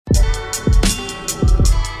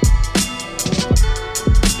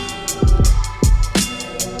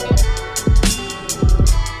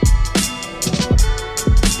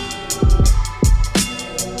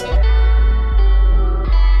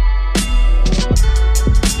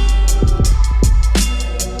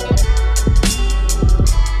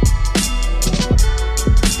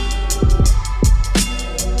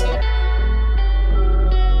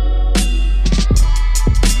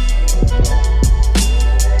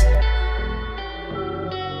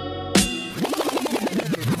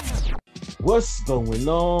What's going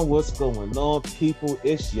on? What's going on, people?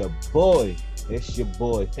 It's your boy. It's your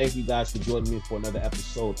boy. Thank you guys for joining me for another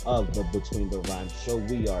episode of the Between the Rhymes show.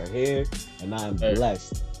 We are here, and I am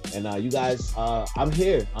blessed. And you guys, I'm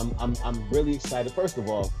here. I'm really excited. First of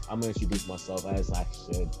all, I'm gonna introduce myself as I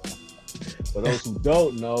should. For those who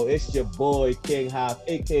don't know, it's your boy King Hoff,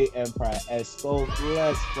 aka Empire Esco.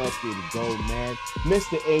 Let's fucking go, man.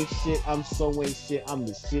 Mr. Ain't shit. I'm so ain't shit. I'm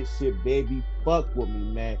the shit, baby. Fuck with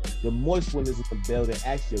me, man. The moist one is in the building.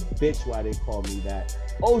 Ask your bitch why they call me that.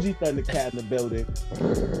 OG Thundercat in the building.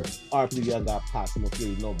 RP the Young got pops. No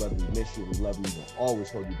fear, no brother. We miss you. We love you. We'll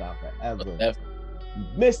always hold you down forever.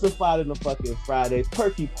 Mystified in the fucking Friday.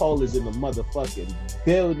 Perky Pole is in the motherfucking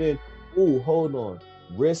building. Ooh, hold on.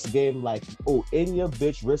 Wrist game like, in your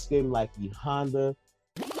bitch, wrist game like the Honda.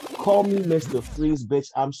 Call me Mr. Freeze, bitch.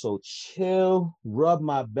 I'm so chill. Rub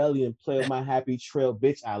my belly and play with my happy trail,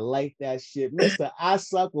 bitch. I like that shit. Mr. I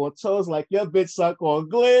suck on toes like your bitch suck on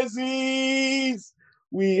glizzies.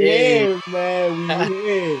 We here, man. We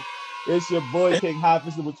here. It's your boy King Hoff.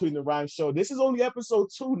 It's the Between the Rhymes show. This is only episode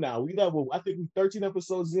 2 now. I think we're 13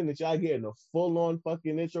 episodes in that y'all getting a full-on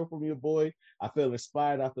fucking intro from your boy. I feel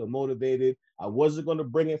inspired. I feel motivated. I wasn't going to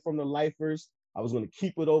bring it from the lifers. I was going to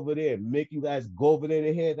keep it over there and make you guys go over there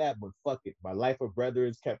to hear that, but fuck it. My lifer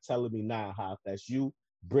brothers kept telling me, nah, Hoff, that's you.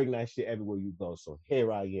 Bring that shit everywhere you go. So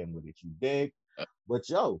here I am with it. You dig? But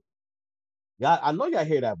yo, y'all, I know y'all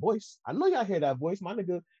hear that voice. My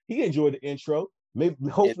nigga, he enjoyed the intro. Maybe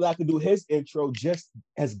hopefully I can do his intro just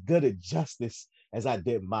as good a justice as I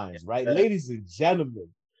did mine, right? Ladies and gentlemen,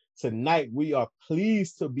 tonight we are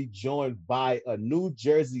pleased to be joined by a New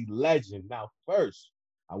Jersey legend. Now, first,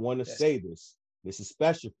 I want to say this. This is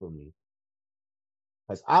special for me.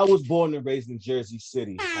 Because I was born and raised in Jersey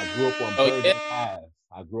City. I grew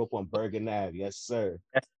up on Bergen Ave. Yes, sir.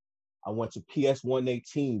 I went to PS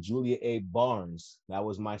 118, Julia A. Barnes. That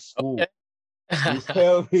was my school. Okay. You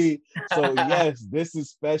feel me? So yes, this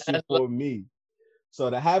is special for me. So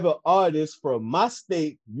to have an artist from my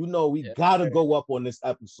state, you know, we gotta go up on this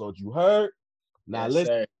episode. You heard? Now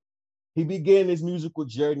listen, he began his musical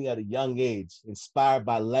journey at a young age, inspired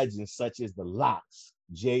by legends such as the Lox,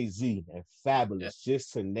 Jay-Z, and Fabulous,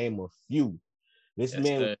 just to name a few. This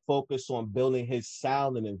man would focus on building his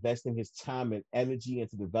sound and investing his time and energy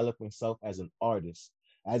into developing himself as an artist.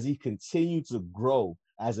 As he continued to grow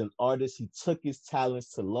as an artist, he took his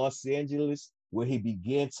talents to Los Angeles, where he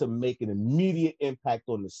began to make an immediate impact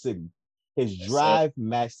on the city. His drive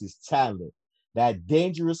matched his talent. That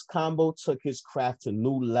dangerous combo took his craft to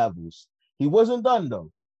new levels. He wasn't done,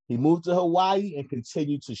 though. He moved to Hawaii and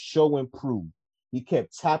continued to show and prove. He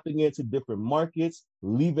kept tapping into different markets,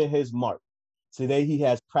 leaving his mark. Today, he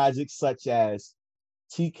has projects such as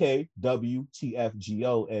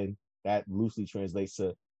TKWTFGO, and that loosely translates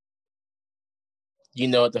to you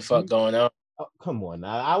know what the fuck going on. Oh, come on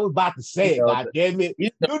now. I was about to say it, God damn it. You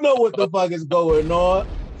know what the fuck is going on.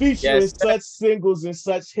 Featuring such singles and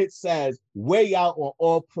such hits as Way Out on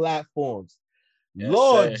all platforms.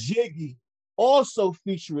 Lord Jiggy, also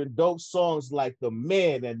featuring dope songs like The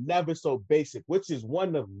Man and Never So Basic, which is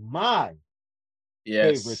one of my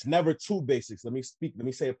favorites. Never Too Basics. Let me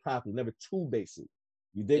say it properly. Never Too Basic.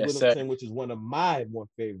 You dig what I'm saying? Which is one of my more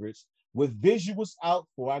favorites. With visuals out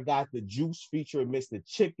for I Got the Juice featuring Mr.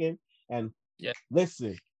 Chicken and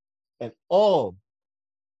listen, and all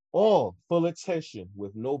full attention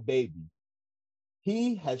with No Baby.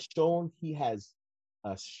 He has shown he has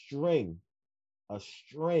a string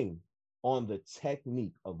on the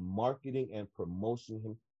technique of marketing and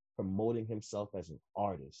promoting himself as an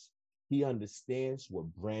artist. He understands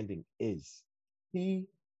what branding is. He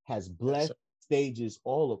has blessed stages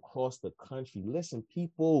all across the country. Listen,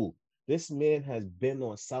 people, this man has been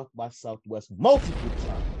on South by Southwest multiple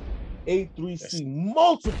times, A3C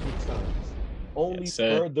multiple times, only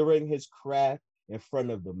furthering his craft in front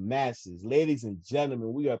of the masses. Ladies and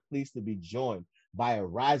gentlemen, we are pleased to be joined by a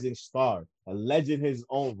rising star, a legend in his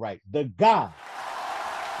own right, the guy.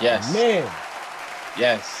 Yes. Man.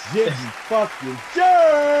 Yes. Jiggy fucking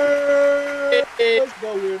Germ. What's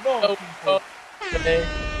going on, people?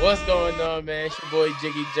 What's going on, man? It's your boy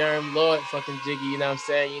Jiggy Germ, Lord fucking Jiggy, you know what I'm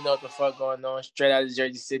saying? You know what the fuck going on. Straight out of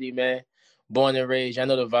Jersey City, man. Born and raised. I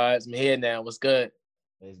know the vibes. I'm here now. What's good?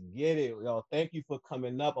 Let's get it. Yo, thank you for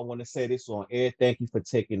coming up. I want to say this on air. Thank you for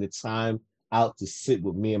taking the time out to sit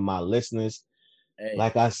with me and my listeners. Hey.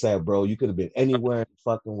 Like I said, bro, you could have been anywhere in the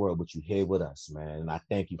fucking world, but you're here with us, man. And I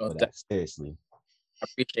thank you for that. Seriously. I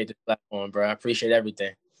appreciate the platform, bro. I appreciate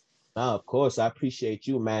everything. No, of course, I appreciate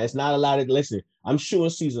you, man. It's not a lot of, listen, I'm sure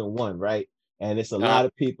season 1, right? And it's a lot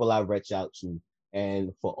of people I reach out to.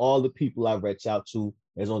 And for all the people I reach out to,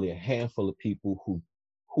 there's only a handful of people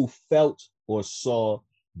who felt or saw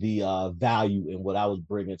the value in what I was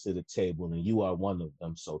bringing to the table, and you are one of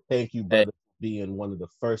them. So thank you, Hey, brother, for being one of the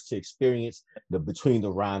first to experience the Between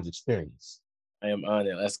the Rhymes experience. I am on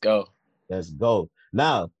it. Let's go. Let's go.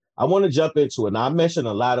 Now, I want to jump into it. Now, I mentioned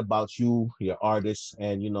a lot about you, your artists,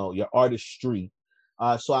 and your artistry.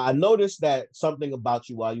 So I noticed that something about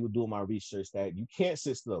you while you were doing my research that you can't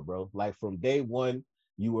sit still, bro. Like from day one,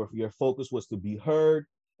 your focus was to be heard,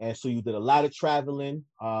 and so you did a lot of traveling.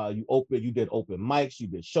 You did open mics, you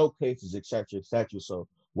did showcases, etc., etc. So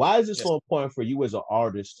why is it Yes. so important for you as an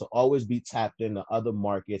artist to always be tapped into other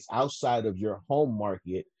markets outside of your home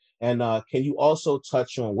market? And can you also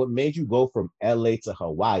touch on what made you go from LA to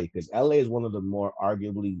Hawaii? Because LA is one of the more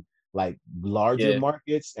arguably like larger Yeah.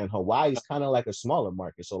 markets, and Hawaii is kind of like a smaller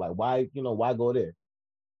market. So like, why go there?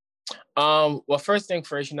 Well, first thing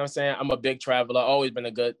first, you know what I'm saying? I'm a big traveler. Always been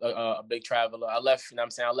a big traveler. I left, you know what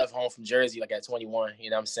I'm saying? I left home from Jersey like at 21,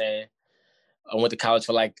 you know what I'm saying? I went to college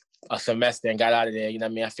for like a semester and got out of there, you know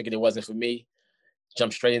what I mean? I figured it wasn't for me.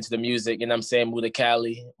 Jumped straight into the music, you know what I'm saying? Moved to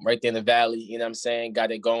Cali, right there in the valley, you know what I'm saying?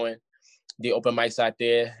 Got it going. The open mics out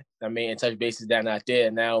there, I mean, and touch bases down out there.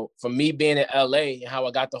 Now, for me being in LA and how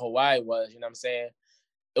I got to Hawaii was, you know what I'm saying?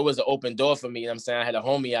 It was an open door for me, you know what I'm saying? I had a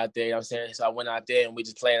homie out there, you know what I'm saying? So I went out there and we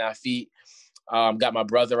just playing our feet. Got my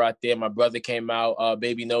brother out there. My brother came out,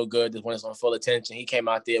 Baby No Good, this one is on Full Attention. He came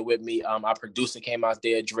out there with me. Our producer came out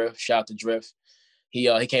there, Drift, shout out to Drift. He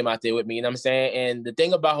came out there with me, you know what I'm saying? And the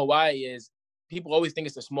thing about Hawaii is people always think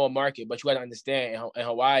it's a small market, but you got to understand in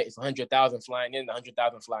Hawaii, it's 100,000 flying in,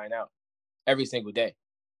 100,000 flying out every single day.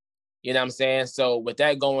 You know what I'm saying? So with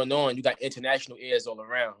that going on, you got international ears all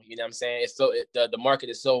around. You know what I'm saying? It's the market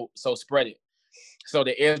is so spread it. So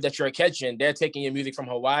the ears that you're catching, they're taking your music from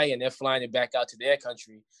Hawaii and they're flying it back out to their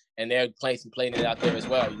country and they're playing it out there as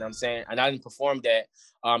well. You know what I'm saying? And I didn't perform that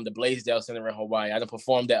the Blaisdell Center in Hawaii. I didn't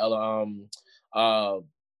perform that uh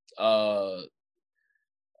uh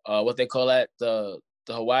what they call that, the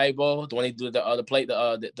Hawaii Bowl, the one they do the plate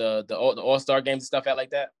the All-Star games and stuff out like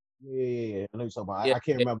that. Yeah. I know you're talking about. Yeah, I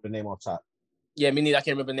can't yeah. remember the name off top. Yeah, me neither. I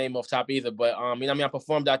can't remember the name off top either. But you know what I mean, I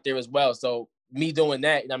performed out there as well. So me doing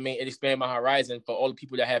that, you know what I mean, it expanded my horizon for all the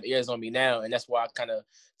people that have ears on me now. And that's why I kind of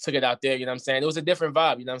took it out there, you know what I'm saying? It was a different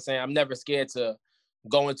vibe, you know what I'm saying? I'm never scared to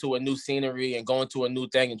go into a new scenery and go into a new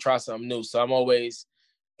thing and try something new. So I'm always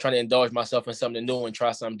trying to indulge myself in something new and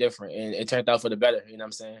try something different. And it turned out for the better, you know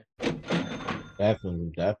what I'm saying?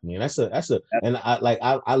 Definitely. And and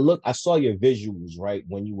I saw your visuals, right?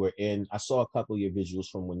 When you were I saw a couple of your visuals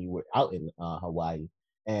from when you were out in Hawaii.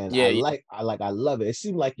 And Yeah, yeah. I love it. It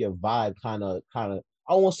seemed like your vibe kind of,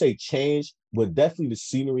 I won't say changed, but definitely the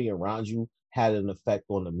scenery around you had an effect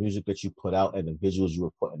on the music that you put out and the visuals you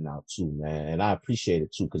were putting out too, man. And I appreciate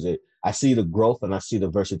it too, because I see the growth and I see the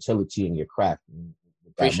versatility in your craft with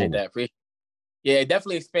that Appreciate move. that. Yeah, it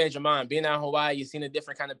definitely expands your mind. Being out in Hawaii, you've seen a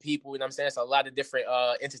different kind of people. You know what I'm saying? It's a lot of different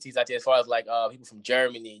entities out there as far as like people from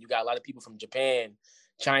Germany. You got a lot of people from Japan,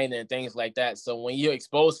 China, and things like that. So when you're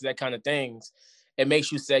exposed to that kind of things, it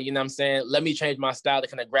makes you say, you know what I'm saying, let me change my style to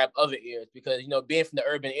kind of grab other ears. Because, you know, being from the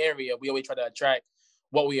urban area, we always try to attract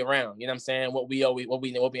what we around. You know what I'm saying? What we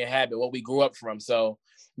inhabit, what we grew up from. So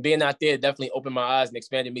being out there definitely opened my eyes and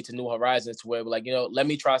expanded me to new horizons to where, like, you know, let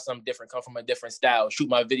me try something different, come from a different style, shoot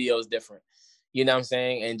my videos different. You know what I'm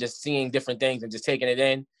saying? And just seeing different things and just taking it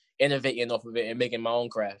in, innovating off of it and making my own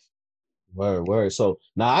craft. Word. So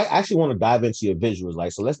now I actually want to dive into your visuals.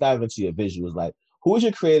 Like, so let's dive into your visuals. Like, who is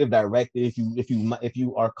your creative director? If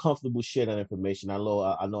you are comfortable sharing that information, I know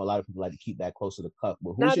a lot of people like to keep that close to the cup.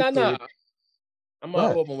 But who's Nah, your nah, nah. creative? I'm Go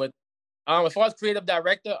ahead. open with as far as creative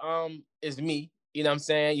director, is me. You know what I'm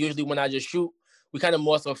saying? Usually when I just shoot, we kind of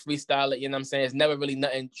more so freestyle it, you know what I'm saying? It's never really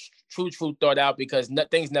nothing true thought out because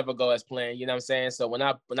things never go as planned, you know what I'm saying? So when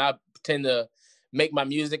I tend to make my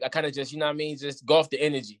music, I kind of just, you know what I mean, just go off the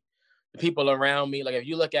energy. The people around me, like if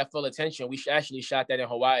you look at Full Attention, we actually shot that in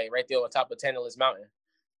Hawaii, right there on top of Tantalus Mountain.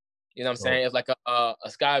 You know what I'm So, saying? It's like a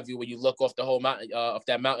sky view where you look off the whole mountain, off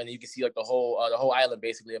that mountain, and you can see like the whole island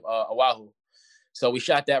basically of Oahu. So we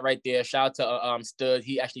shot that right there. Shout out to Stud.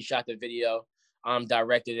 He actually shot the video.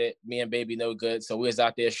 Directed it. Me and Baby No Good. So we was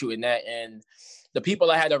out there shooting that. And the people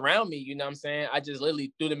I had around me, you know what I'm saying? I just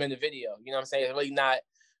literally threw them in the video. You know what I'm saying? It's really not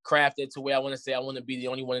crafted to where I want to say I want to be the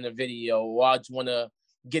only one in the video, or I just want to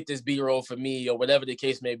get this B-roll for me, or whatever the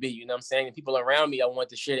case may be. You know what I'm saying? And people around me, I want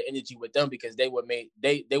to share the energy with them because they are what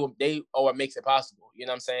makes it possible. You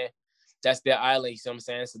know what I'm saying? That's their island, you know what I'm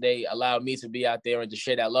saying? So they allowed me to be out there and to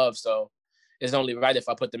share that love. So it's only right if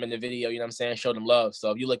I put them in the video, you know what I'm saying, show them love.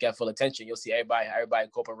 So if you look at Full Attention, you'll see everybody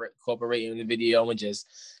cooperating in the video and just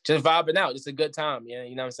vibing out. It's a good time, you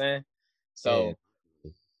know what I'm saying? So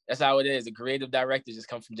that's how it is. The creative director just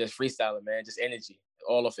come from just freestyling, man, just energy,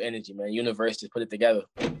 all of energy, man. Universe just put it together.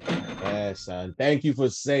 Yeah, son. Thank you for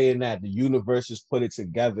saying that. The universe just put it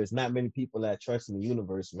together. It's not many people that trust in the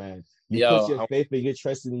universe, man. You put your faith and your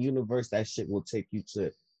trust in the universe, that shit will take you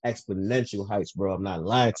to exponential heights, bro. I'm not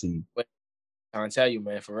lying to you. I'm tell you,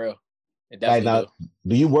 man, for real. It definitely like, now,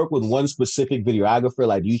 do you work with one specific videographer?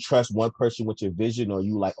 Like, do you trust one person with your vision, or are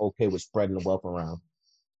you like okay with spreading the wealth around?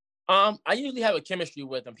 I usually have a chemistry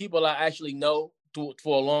with them. People I actually know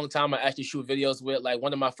for a long time. I actually shoot videos with. Like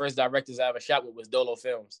one of my first directors I ever shot with was Dolo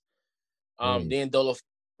Films. Then Dolo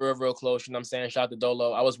real close, you know what I'm saying? Shout out to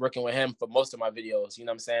Dolo. I was working with him for most of my videos, you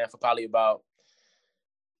know what I'm saying? For probably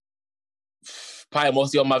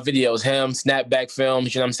most of all my videos, him, Snapback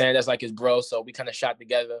Films, you know what I'm saying? That's like his bro. So we kind of shot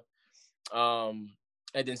together. And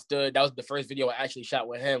then that was the first video I actually shot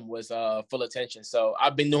with him was Full Attention. So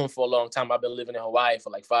I've been doing for a long time. I've been living in Hawaii for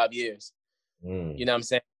like 5 years. You know what I'm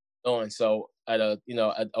saying? So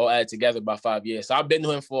I'll add together about 5 years. So I've been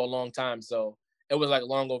doing for a long time. So it was like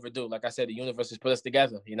long overdue. Like I said, the universe just put us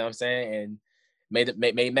together, you know what I'm saying? And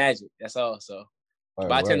made magic. That's all. So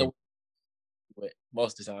but I tend to with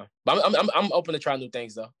most of the time. But I'm open to try new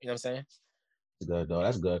things though. You know what I'm saying? Good though.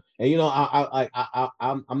 That's good. And you know,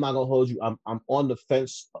 I'm not gonna hold you. I'm on the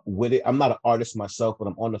fence with it. I'm not an artist myself, but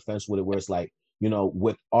I'm on the fence with it. Where it's like, you know,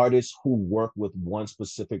 with artists who work with one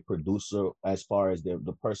specific producer, as far as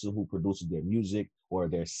the person who produces their music or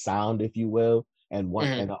their sound, if you will, and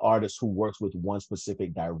and an artist who works with one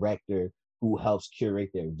specific director who helps curate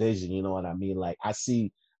their vision. You know what I mean? Like I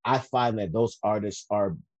find that those artists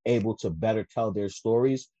are able to better tell their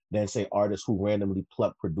stories than say artists who randomly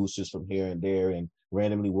pluck producers from here and there and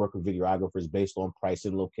randomly work with videographers based on price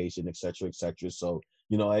and location, et cetera, et cetera. So,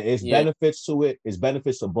 you know, it's benefits to it. It's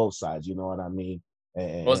benefits to both sides. You know what I mean?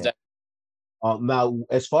 What's that? Now,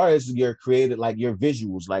 as far as your creative, like your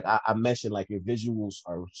visuals, like I mentioned, like your visuals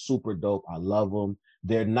are super dope. I love them.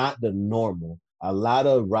 They're not the normal. A lot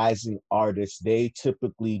of rising artists, they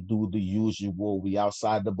typically do the usual. We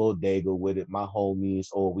outside the bodega with it, my homies,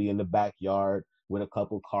 or we in the backyard with a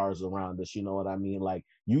couple cars around us. You know what I mean? Like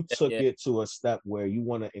you took it to a step where you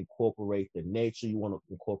want to incorporate the nature. You want to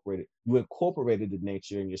incorporate it. You incorporated the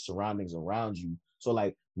nature and your surroundings around you. So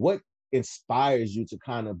like, what inspires you to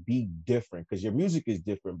kind of be different? Because your music is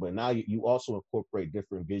different, but now you also incorporate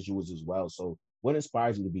different visuals as well. So what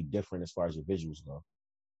inspires you to be different as far as your visuals go?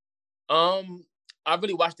 I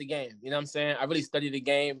really watch the game, you know what I'm saying? I really study the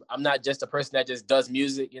game. I'm not just a person that just does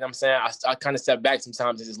music, you know what I'm saying? I kind of step back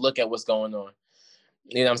sometimes and just look at what's going on.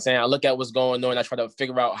 You know what I'm saying? I look at what's going on and I try to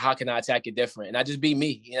figure out how can I attack it different. And I just be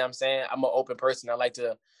me, you know what I'm saying? I'm an open person. I like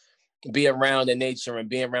to be around the nature and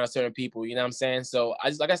be around certain people, you know what I'm saying? So I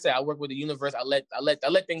just, like I said, I work with the universe. I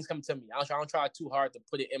let things come to me. I don't try too hard to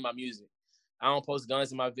put it in my music. I don't post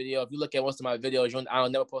guns in my video. If you look at most of my videos, I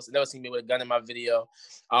don't never see me with a gun in my video.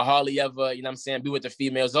 I hardly ever, you know what I'm saying, be with the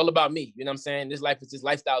females. It's all about me. You know what I'm saying? This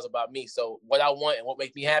lifestyle is about me. So what I want and what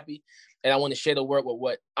makes me happy, and I want to share the work with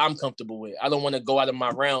what I'm comfortable with. I don't want to go out of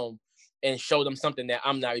my realm and show them something that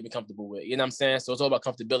I'm not even comfortable with. You know what I'm saying? So it's all about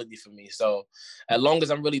comfortability for me. So as long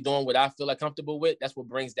as I'm really doing what I feel like comfortable with, that's what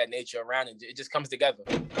brings that nature around and it just comes together.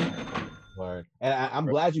 Word. And I'm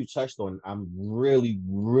glad you touched on it. I'm really,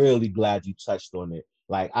 really glad you touched on it.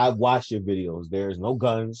 Like I watched your videos. There's no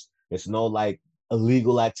guns. It's no like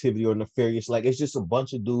illegal activity or nefarious. Like it's just a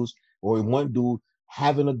bunch of dudes or one dude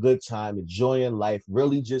having a good time, enjoying life,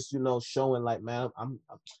 really just, you know, showing like, man,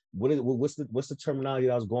 what's the terminology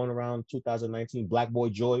that was going around 2019? Black boy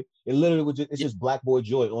joy. It literally was just, it's just black boy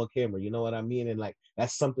joy on camera. You know what I mean? And like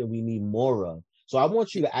that's something we need more of. So I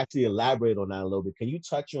want you to actually elaborate on that a little bit. Can you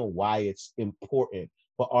touch on why it's important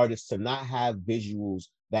for artists to not have visuals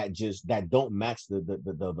that don't match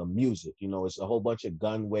the music? You know, it's a whole bunch of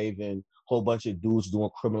gun waving, whole bunch of dudes doing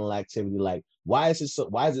criminal activity. Like, why is it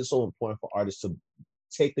so important for artists to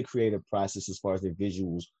take the creative process as far as their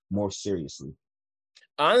visuals more seriously?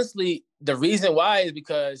 Honestly, the reason why is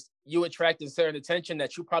because you attract a certain attention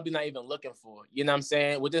that you're probably not even looking for. You know what I'm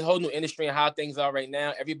saying? With this whole new industry and how things are right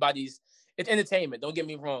now, it's entertainment. Don't get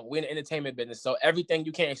me wrong. We're in the entertainment business. So everything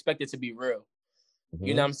you can't expect it to be real. Mm-hmm.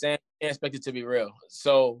 You know what I'm saying? You can't expect it to be real.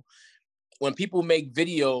 So when people make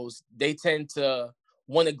videos, they tend to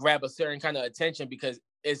want to grab a certain kind of attention because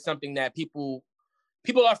it's something that people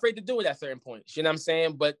are afraid to do it at certain points. You know what I'm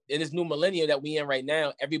saying? But in this new millennium that we in right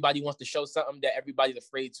now, everybody wants to show something that everybody's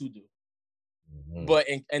afraid to do. Mm-hmm. But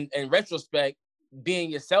in retrospect,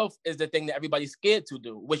 being yourself is the thing that everybody's scared to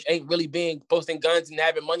do, which ain't really being posting guns and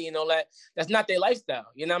having money and all that. That's not their lifestyle.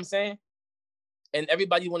 You know what I'm saying? And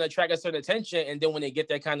everybody want to attract a certain attention, and then when they get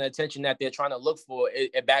that kind of attention that they're trying to look for,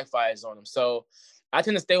 it backfires on them. So I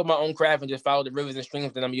tend to stay with my own craft and just follow the rivers and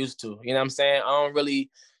streams that I'm used to. You know what I'm saying? I don't really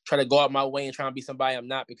try to go out my way and try to be somebody I'm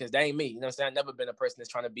not, because that ain't me. You know what I'm saying? I've never been a person that's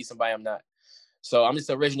trying to be somebody I'm not. So I'm just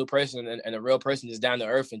an original person and a real person, just down to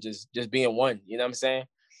earth and just being one. You know what I'm saying?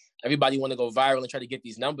 Everybody want to go viral and try to get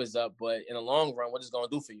these numbers up, but in the long run, what is it going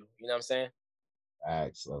to do for you? You know what I'm saying?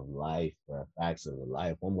 Facts of life, bro. Facts of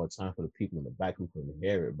life. One more time for the people in the back who couldn't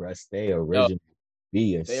hear it, bro. Stay Yo, original. Be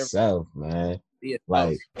yourself, man. be yourself.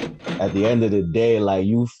 Like, at the end of the day, like,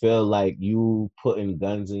 you feel like you putting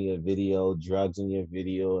guns in your video, drugs in your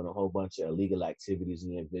video, and a whole bunch of illegal activities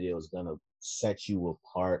in your video is gonna set you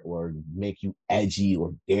apart or make you edgy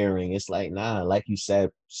or daring. It's like, nah, like you said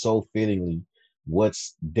so fittingly,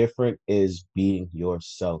 what's different is being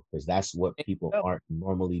yourself, because that's what people aren't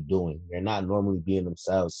normally doing. They're not normally being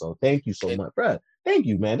themselves. So thank you so much, bro. Thank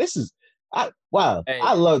you, man. This is wow, Hey,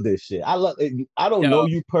 I love this shit. I love it. I don't know yo,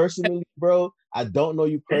 you personally, bro. I don't know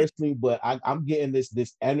you personally, but I'm getting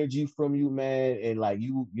this energy from you, man. And like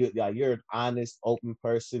you're an honest, open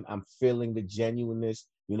person. I'm feeling the genuineness.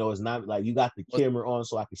 You know, it's not like you got the camera on,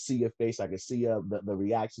 so I can see your face. I can see the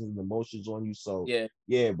reactions and emotions on you. So yeah,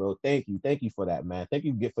 yeah, bro. Thank you for that, man. Thank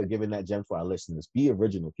you for giving that gem for our listeners. Be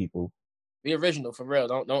original, people. be original for real.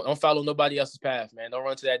 Don't follow nobody else's path, man. Don't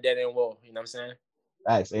run to that dead end wall. You know what I'm saying?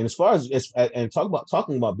 Nice. And as far as and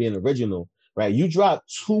talking about being original, right? You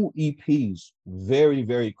dropped two EPs very,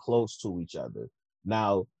 very close to each other.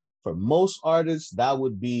 Now, for most artists, that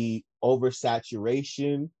would be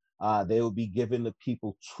oversaturation. They will be giving the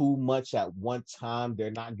people too much at one time.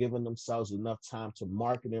 They're not giving themselves enough time to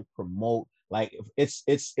market and promote. Like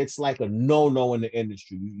it's like a no in the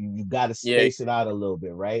industry. You got to Yeah. space it out a little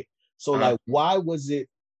bit, right? So like, why was it?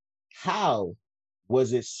 How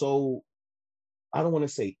was it so? I don't want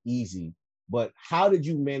to say easy, but how did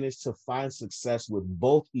you manage to find success with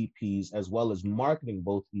both EPs as well as marketing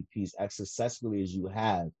both EPs as successfully as you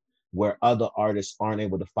have, where other artists aren't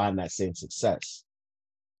able to find that same success?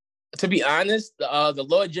 To be honest, the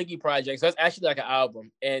Lord Jiggy project, so that's actually like an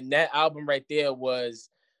album. And that album right there was,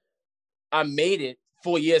 I made it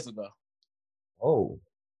 4 years ago. Oh.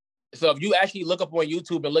 So if you actually look up on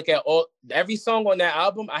YouTube and look at every song on that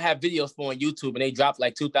album, I have videos for on YouTube, and they dropped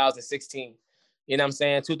like 2016. You know what I'm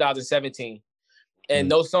saying? 2017. And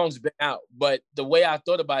those songs been out. But the way I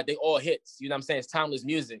thought about it, they all hits. You know what I'm saying? It's timeless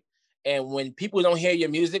music. And when people don't hear your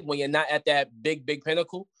music, when you're not at that big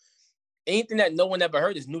pinnacle, anything that no one ever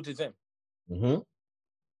heard is new to them. Mm-hmm.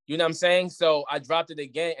 You know what I'm saying? So I dropped it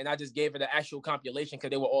again, and I just gave it an actual compilation because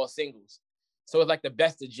they were all singles. So it's like the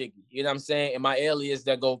best of Jiggy. You know what I'm saying? And my alias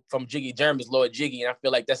that go from Jiggy Germ is Lord Jiggy. And I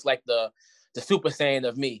feel like that's like the super saiyan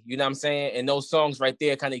of me. You know what I'm saying? And those songs right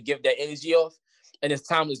there kind of give that energy off. And it's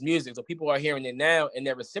timeless music. So people are hearing it now and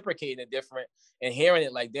they're reciprocating it different and hearing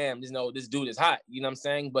it like, damn, this dude is hot. You know what I'm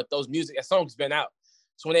saying? But that song's been out.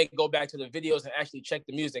 So when they go back to the videos and actually check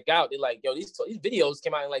the music out, they're like, yo, these videos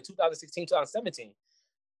came out in like 2016, 2017.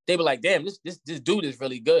 They were like, damn, this dude is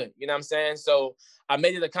really good. You know what I'm saying? So I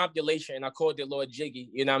made it a compilation and I called it Lord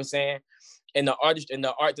Jiggy. You know what I'm saying? And the artist and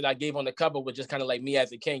the art that I gave on the cover was just kind of like me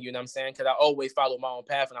as a king. You know what I'm saying? Because I always follow my own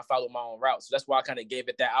path and I follow my own route. So that's why I kind of gave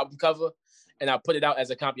it that album cover and I put it out as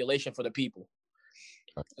a compilation for the people.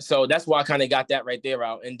 So that's why I kind of got that right there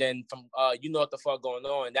out. And then from You Know What the Fuck Going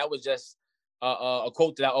On, that was just a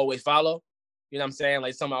quote that I always follow. You know what I'm saying?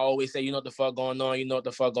 Like something I always say, you know what the fuck going on, you know what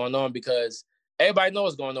the fuck going on, because everybody knows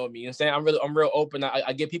what's going on with me. You know what I'm saying? I'm real open.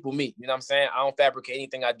 I give people me. You know what I'm saying? I don't fabricate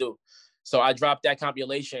anything I do. So I dropped that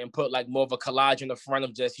compilation and put like more of a collage in the front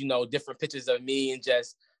of just, different pictures of me and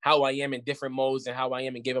just how I am in different modes and how I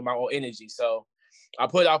am in giving my own energy. So I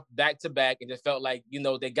put it out back to back and just felt like,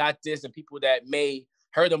 they got this, and people that may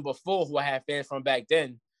heard them before who I had fans from back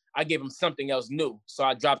then, I gave them something else new. So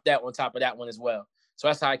I dropped that on top of that one as well. So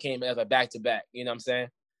that's how I came as a back to back. You know what I'm saying?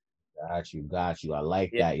 Got you. I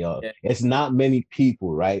like Yeah, that, yo. yeah. It's not many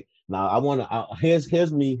people, right? Now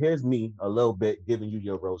here's me a little bit giving you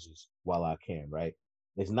your roses while I can, right?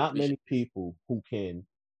 There's not many people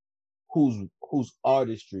whose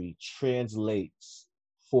artistry translates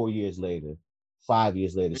 4 years later, 5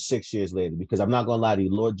 years later, 6 years later. Because I'm not gonna lie to you,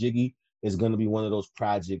 Lord Jiggy is gonna be one of those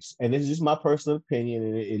projects, and this is just my personal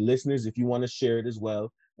opinion. And listeners, if you want to share it as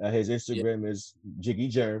well, his Instagram is Jiggy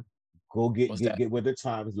Germ. Go get with the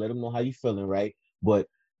times. Let them know how you feeling, right? But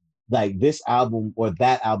like this album or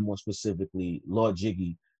that album more specifically, Lord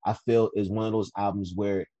Jiggy, I feel is one of those albums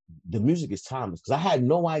where the music is timeless. Because I had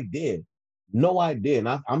no idea No idea. And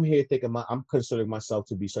I'm here thinking I'm considering myself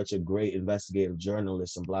to be such a great investigative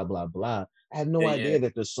journalist and blah, blah, blah. I had no Yeah, idea yeah.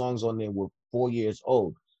 that the songs on there were 4 years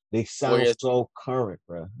old. They Four sound years. so current,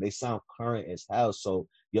 bro. They sound current as hell. So,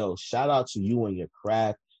 yo, shout out to you and your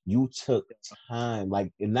craft. You took time.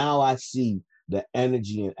 Like, and now I see the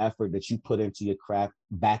energy and effort that you put into your craft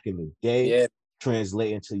back in the day Yeah.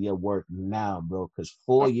 translate into your work now, bro. Because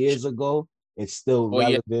 4 years ago, it's still 4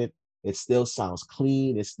 years. relevant. It still sounds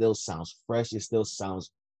clean. It still sounds fresh. It still sounds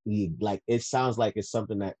like it sounds like it's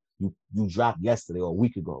something that you dropped yesterday or a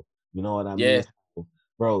week ago. You know what I mean, Yeah.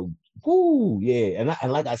 bro? Whoo, yeah.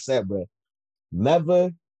 And like I said, bro,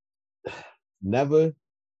 never, never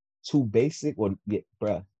too basic or yeah,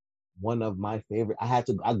 bro. One of my favorite. I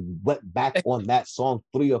went back on that song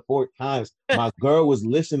 3 or 4 times. My girl was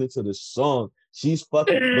listening to the song. She's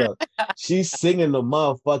fucking, bro. She's singing the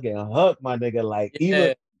motherfucking hook, my nigga. Like even,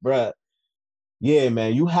 Yeah. bro. Yeah,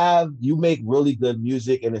 man, you make really good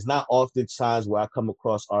music, and it's not often times where I come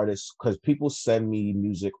across artists because people send me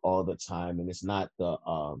music all the time, and it's not the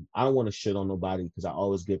I don't want to shit on nobody because I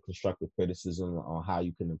always give constructive criticism on how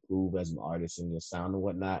you can improve as an artist and your sound and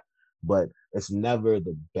whatnot, but it's never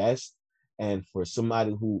the best. And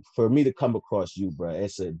for me to come across you, bro,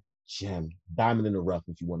 it's a gem, diamond in the rough,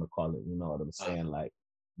 if you want to call it. You know what I'm I saying? Like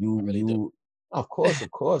you, really do. you of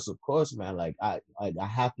course, man. Like I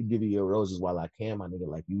have to give you your roses while I can, my nigga.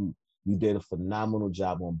 Like you did a phenomenal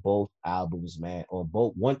job on both albums, man. On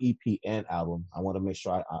both one EP and album. I want to make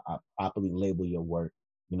sure I properly label your work.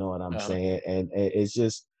 You know what I'm Um, saying? And it's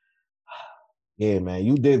just, yeah, man,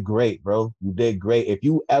 you did great, bro. You did great. If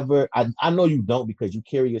you ever, I know you don't because you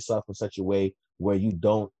carry yourself in such a way where you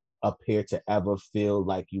don't appear to ever feel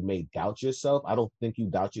like you may doubt yourself. I don't think you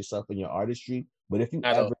doubt yourself in your artistry, but if you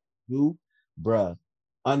at all. ever do, bruh,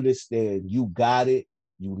 understand you got it.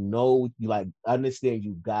 You know, you like understand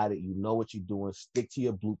you got it. You know what you're doing. Stick to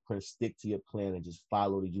your blueprint, stick to your plan, and just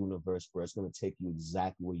follow the universe, bro. It's gonna take you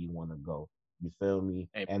exactly where you want to go. You feel me?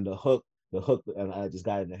 Hey, And the hook, and I just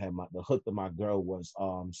got it in the head. The hook that my girl was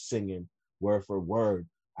singing word for word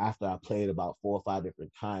after I played about 4 or 5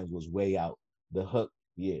 different times was way out. The hook,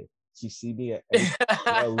 yeah. She see me every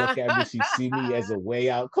girl look at me. She see me as a way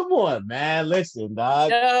out. Come on, man. Listen,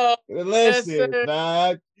 dog. Yo, yes, Listen, sir.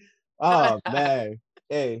 dog. Oh man.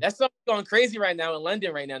 Hey, That song's going crazy right now in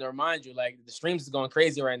London right now. To remind you, like the streams is going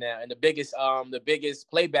crazy right now, and the biggest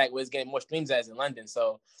playback was getting more streams as in London.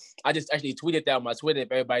 So I just actually tweeted that on my Twitter.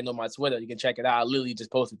 If everybody know my Twitter, you can check it out. I literally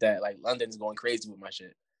just posted that. Like London's going crazy with my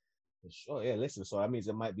shit. for sure. Yeah, listen. So that means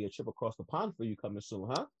it might be a trip across the pond for you coming soon,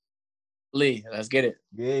 huh? Lee, let's get it.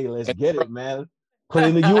 Yeah, let's get it, man. Put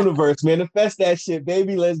in the universe, manifest that shit,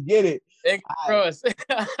 baby. Let's get it. Thank I, you, Ross.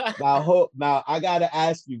 now I gotta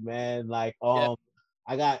ask you, man. Like, Yeah,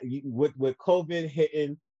 I got with COVID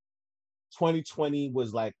hitting, 2020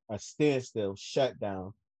 was like a standstill,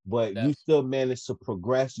 shutdown, but you def. still managed to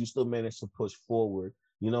progress. You still managed to push forward.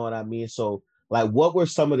 You know what I mean? So, like, what were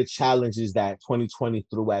some of the challenges that 2020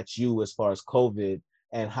 threw at you as far as COVID,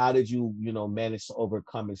 and how did you, manage to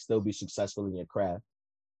overcome and still be successful in your craft?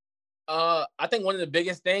 I think one of the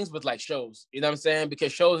biggest things was like shows. You know what I'm saying?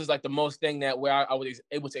 Because shows is like the most thing that where I was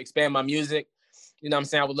able to expand my music. You know what I'm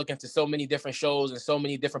saying? I would look into so many different shows and so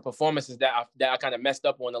many different performances that I kind of messed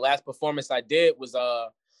up on. The last performance I did was I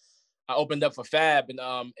opened up for Fab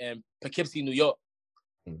in Poughkeepsie, New York.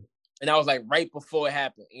 Mm. And I was like right before it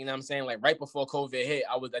happened. You know what I'm saying? Like right before COVID hit,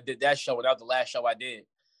 I did that show, and that was the last show I did.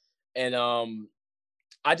 And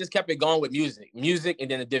I just kept it going with music,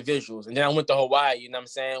 and then I did visuals. And then I went to Hawaii, you know what I'm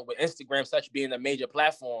saying? With Instagram such being a major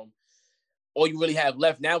platform, all you really have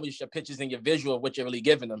left now is your pictures and your visual of what you're really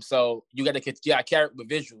giving them. So you got to carry it with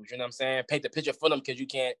visuals, you know what I'm saying? Paint the picture for them because you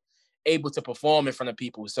can't able to perform in front of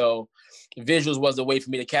people. So visuals was the way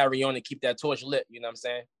for me to carry on and keep that torch lit, you know what I'm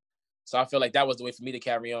saying? So I feel like that was the way for me to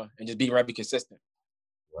carry on and just be very consistent.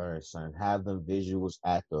 Word, son. Have them visuals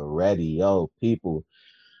at the ready, yo, people.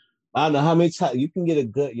 I don't know how many times you can get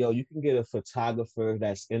a photographer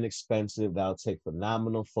that's inexpensive that'll take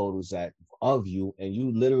phenomenal photos of you, and you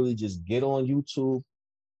literally just get on YouTube,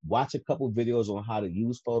 watch a couple videos on how to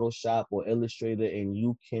use Photoshop or Illustrator, and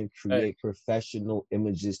you can Right. create professional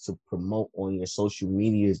images to promote on your social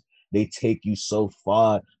medias. They take you so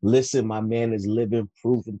far. Listen, my man is living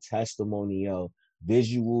proof and testimony, yo.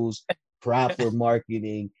 Visuals, proper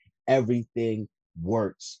marketing, everything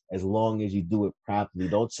works as long as you do it properly.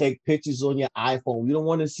 Don't take pictures on your iPhone. You don't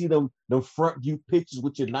want to see them front view pictures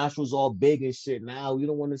with your nostrils all big and shit. Now you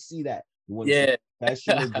don't want to see that. You want to see Yeah.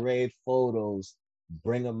 professional grade photos,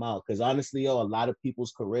 bring them out. Because honestly, yo, a lot of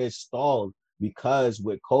people's careers stalled because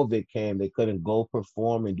with COVID came, they couldn't go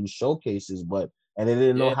perform and do showcases. But and they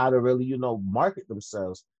didn't know Yeah. how to really, market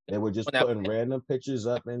themselves. They were just Now, putting random pictures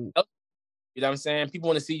up and. you know what I'm saying? People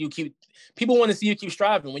want to see you keep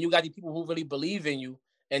striving. When you got these people who really believe in you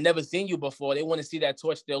and never seen you before, they want to see that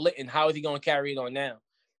torch still lit. And how is he going to carry it on now?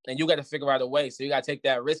 And you got to figure out a way. So you got to take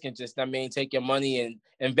that risk and just, take your money and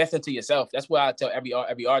invest into yourself. That's what I tell every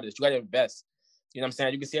artist. You got to invest. You know what I'm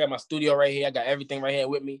saying? You can see I got my studio right here. I got everything right here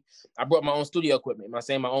with me. I brought my own studio equipment. I'm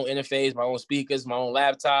saying my own interface, my own speakers, my own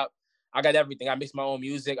laptop. I got everything. I mix my own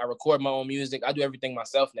music. I record my own music. I do everything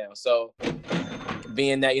myself now. So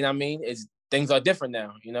being that, things are different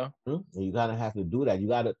now, And you gotta have to do that.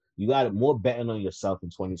 You gotta more betting on yourself in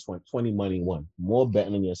 2020, 2021. More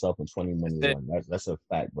betting on yourself in 2021. That's a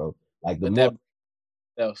fact, bro. Like the Let more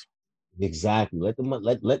that exactly let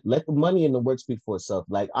the money and the work speak for itself.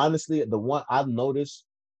 Like honestly, the one I've noticed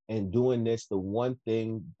in doing this, the one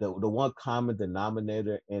thing, the one common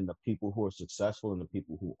denominator in the people who are successful and the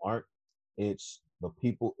people who aren't, it's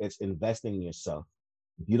investing in yourself.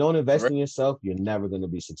 If you don't invest in yourself, you're never going to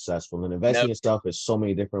be successful. And investing in yourself is so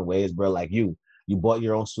many different ways, bro. Like you bought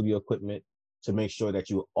your own studio equipment to make sure that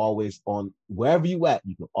you're always on wherever you at,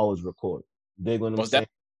 you can always record. Dig what I'm saying?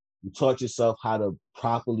 You taught yourself how to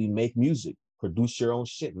properly make music, produce your own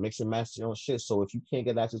shit, mix and master your own shit. So if you can't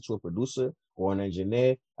get access to a producer or an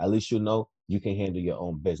engineer, at least you know you can handle your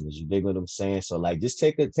own business. You dig what I'm saying? So like, just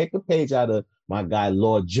take a page out of my guy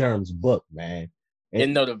Lord Germ's book, man. You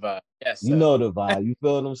know the vibe. Yes, You sir. know the vibe. You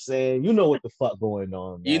feel what I'm saying? You know what the fuck going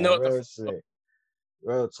on, man. You know Real shit.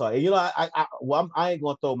 Real talk. And, I ain't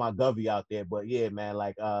gonna throw my govy out there, but yeah, man,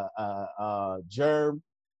 like Germ,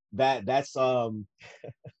 that's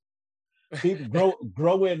people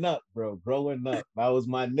growing up, bro. Growing up. That was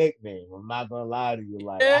my nickname. I'm not gonna lie to you.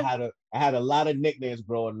 Like I had a lot of nicknames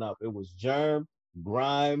growing up. It was Germ,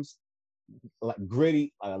 Grimes, like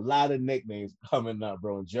Gritty, like a lot of nicknames coming up,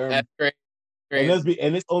 bro. Germ. That's great.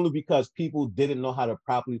 And it's only because people didn't know how to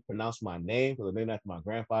properly pronounce my name because I'm named after my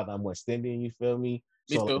grandfather. I'm West Indian, you feel me?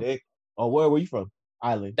 Me So too. where were you from?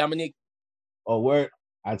 Island. Dominique. Where?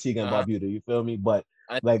 Antigua and Barbuda, you feel me? But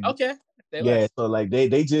like okay. yeah, so like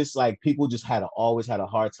they just like people just always had a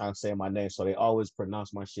hard time saying my name, so they always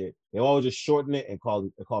pronounce my shit. They always just shorten it and call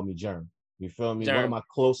me Germ. You feel me? Germ. One of my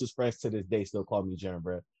closest friends to this day still call me Germ,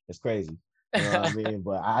 bro. It's crazy. You know what I mean?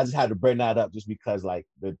 But I just had to bring that up just because like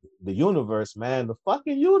the universe, man, the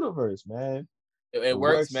fucking universe, man. It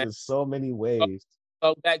works, man. In so many ways.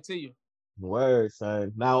 Back to you. Word,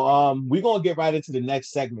 son. Now, we're gonna get right into the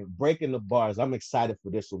next segment, breaking the bars. I'm excited for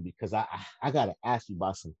this one because I gotta ask you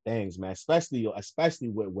about some things, man. Especially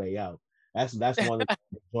with Way Out. That's one of the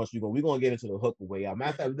joints we're gonna get into the hook of Way Out.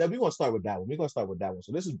 Matter of fact, we're gonna start with that one. We're gonna start with that one.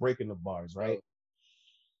 So this is breaking the bars, right?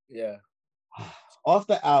 Yeah. Off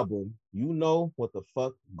the album, you know what the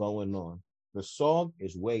fuck going on. The song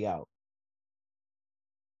is Way Out.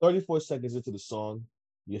 34 seconds into the song,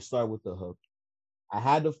 you start with the hook. I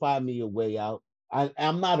had to find me a way out.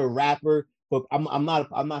 I'm not a rapper, but I'm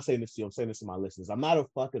not saying this to you. I'm saying this to my listeners. I'm not a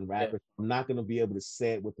fucking rapper. Yeah. I'm not gonna be able to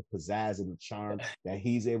say it with the pizzazz and the charm that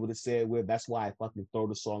he's able to say it with. That's why I fucking throw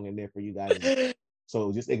the song in there for you guys.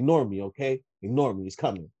 So just ignore me, okay? Ignore me. It's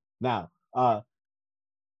coming. Now, I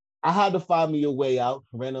had to find me a way out.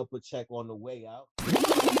 Ran up a check on the way out.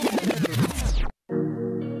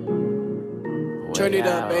 Turn it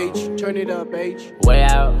up, H. Turn it up, H. Way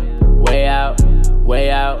out, way out,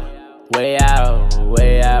 way out, way out,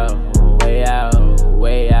 way out, way out,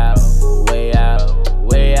 way out, way out, way out,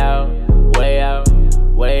 way out, way out,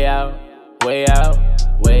 way out, way out,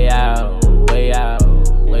 way out, way out,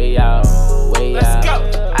 way out. Let's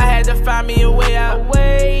go. I had to find me a way out.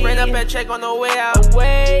 Ran up that check on the way out.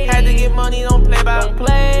 Had to get money, don't play about.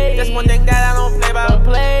 That's one thing that I don't play about.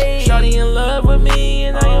 Shorty in love with me,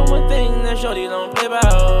 and I am one thing that shorty don't play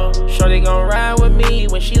about. Shorty gon' ride with me.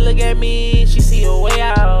 When she look at me, she see a way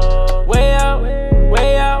out. Way out,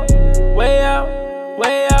 way out, way out,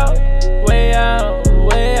 way out, way out,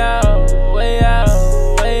 way out, way out,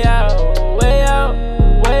 way out, way out,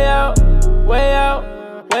 way out, way out,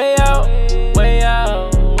 way out, way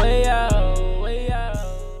out, way out, way out.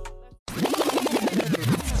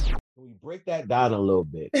 Can we break that down a little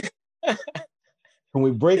bit? Can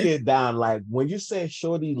we break it down? Like when you say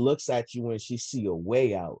shorty looks at you and she see a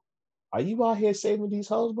way out, are you out here saving these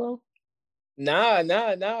hoes, bro? Nah,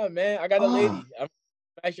 man. I got a lady. I'm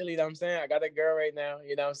actually, you know what I'm saying? I got a girl right now,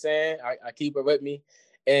 you know what I'm saying? I keep her with me.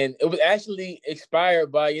 And it was actually inspired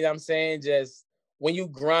by, you know what I'm saying, just when you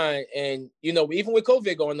grind and, even with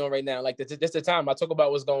COVID going on right now, like that's the time I talk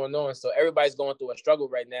about what's going on. So everybody's going through a struggle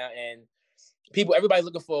right now and everybody's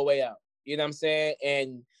looking for a way out, you know what I'm saying?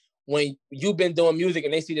 And when you've been doing music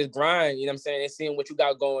and they see this grind, you know what I'm saying? They seeing what you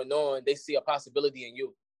got going on. They see a possibility in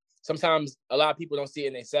you. Sometimes a lot of people don't see it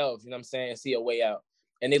in themselves, you know what I'm saying? See a way out.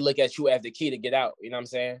 And they look at you as the key to get out, you know what I'm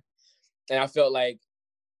saying? And I felt like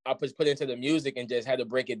I put into the music and just had to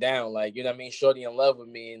break it down. Like, you know what I mean? Shorty in love with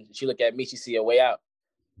me and she look at me, she see a way out.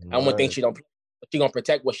 I don't think she gonna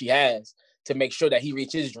protect what she has to make sure that he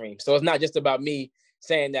reach his dream. So it's not just about me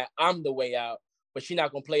saying that I'm the way out, but she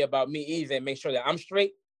not gonna play about me either and make sure that I'm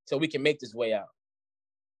straight so we can make this way out.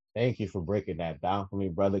 Thank you for breaking that down for me,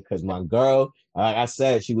 brother. Because my girl, like I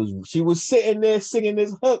said, she was sitting there singing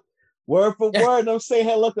this hook word for word. And I'm saying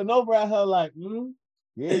her looking over at her like,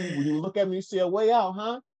 yeah, when you look at me, you see a way out,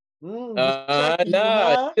 huh?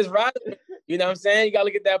 Nah, just right. You know what I'm saying? You gotta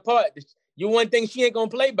look at that part. You one thing she ain't gonna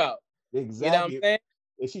play about. Exactly. You know what I'm saying?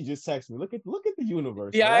 And she just texted me. Look at the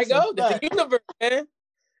universe. Yeah, I go. That's the universe, man.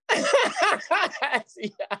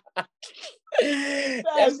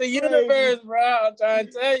 That's the universe, bro. I'm trying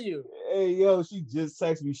to tell you. Hey, yo, she just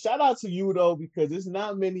texted me. Shout out to you though, because there's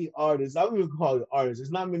not many artists. I wouldn't even call it artists.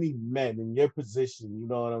 There's not many men in your position. You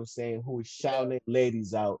know what I'm saying? Who is shouting their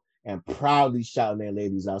ladies out and proudly shouting their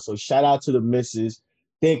ladies out. So shout out to the missus.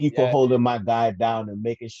 Thank you for holding my guy down and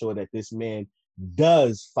making sure that this man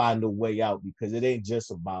does find a way out, because it ain't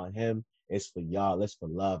just about him. It's for y'all. It's for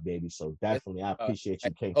love, baby. So definitely, I appreciate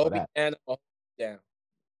you, King, for that. Yeah,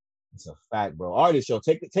 it's a fact, bro. Artist, yo,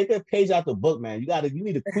 take a page out the book, man. You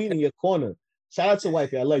need a queen in your corner. Shout out to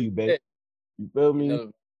wifey. I love you, babe. You feel me?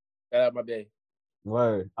 Shout out my babe.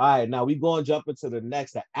 Word. All right, now we gonna jump into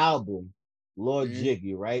the album, Lord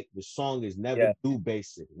Jiggy. Right? The song is Never Do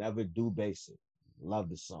Basic. Never Do Basic. Love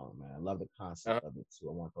the song, man. I love the concept of it too.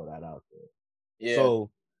 I want to throw that out there. Yeah.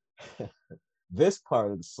 So this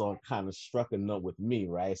part of the song kind of struck a note with me,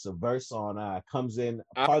 right? It's a verse on comes in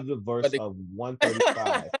part of the verse of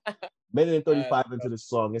 135. Minute and 35 into the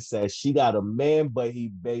song, it says, she got a man, but he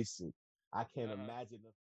basic. I can't imagine.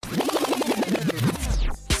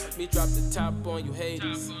 Me drop the top on you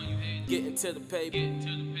haters. Get into the paper.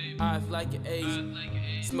 Eyes like an Asian.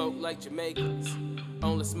 Smoke like Jamaicans.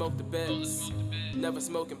 Only smoke the best. Never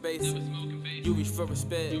smoking basic. You reach for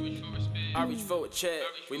respect. I reach for a check.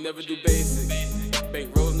 We never do basic.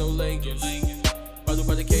 Bank rolls, no Lincolns. Bottle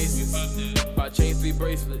by the cases. Buy chain 3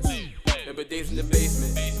 bracelets. Remember days in the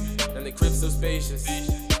basement. And the crib so spacious.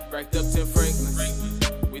 Racked up 10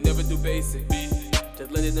 Franklins. We never do basic.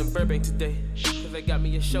 Just landed in Burbank today. Cause they got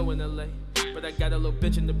me a show in LA. But I got a little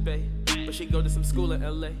bitch in the Bay. But she go to some school in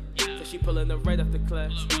LA. So she pulling up right after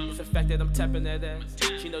class. It's the fact that I'm tapping that ass.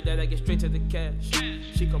 She know that I get straight to the cash.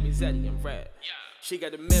 She call me Zaddy and Rad. She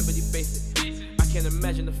got a man, but he basic. I can't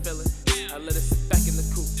imagine the feeling. I let her sit back in the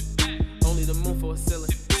coupe. Only the moon for a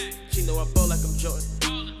ceiling. She know I ball like I'm Jordan.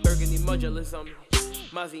 Burgundy modulars on me.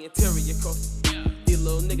 Mozzie interior coffee. These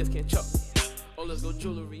little niggas can't chop me. All let's go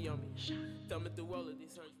jewelry on me. Thumbing through all of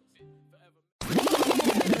these forever.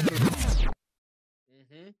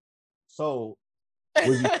 So,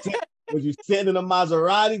 was you sitting in a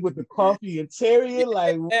Maserati with the coffee interior?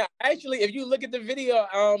 Like, yeah, actually, if you look at the video,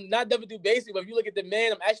 not Never Do Basic, but if you look at the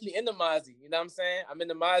man, I'm actually in the Mozzie. You know what I'm saying? I'm in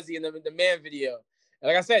the Mozzie in the man video. And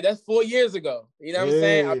like I said, that's 4 years ago. You know what I'm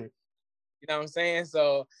saying? You know what I'm saying?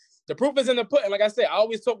 So the proof is in the pudding. Like I said, I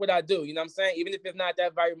always talk what I do. You know what I'm saying? Even if it's not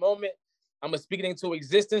that very moment, I'm going to speak it into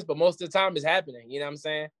existence, but most of the time it's happening. You know what I'm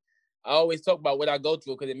saying? I always talk about what I go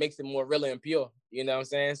through because it makes it more real and pure. You know what I'm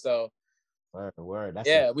saying? So, word.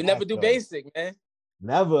 That's we never do basic, man.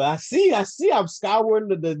 Never. I see. I'm scouring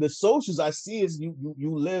the socials. I see is you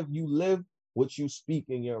live what you speak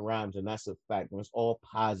in your rhymes, and that's a fact. It's all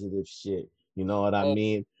positive shit. You know what I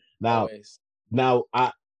mean? Now,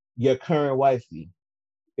 your current wifey,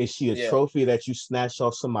 is she a trophy that you snatched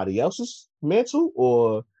off somebody else's mantle,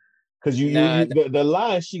 or because the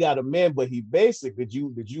line, she got a man but he basic? Did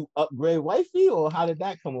you upgrade wifey, or how did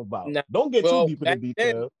that come about? Nah, don't get too deep in the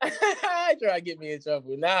detail. I try to get me in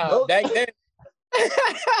trouble.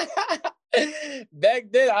 Back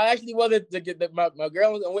then I actually wasn't to get my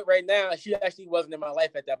girl I'm with right now. She actually wasn't in my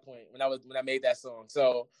life at that point when I made that song.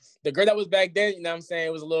 So the girl that was back then, you know what I'm saying,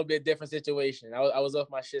 it was a little bit different situation. I was off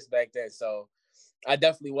my shits back then, so I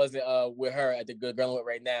definitely wasn't with her at the good girl I'm with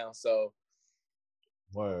right now. So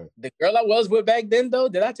word. The girl I was with back then, though,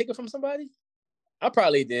 did I take it from somebody? I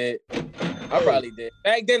probably did. Back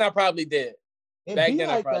then, I probably did. It back be then,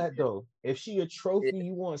 like that, though. If she a trophy,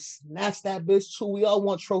 you want to snatch that bitch, too. We all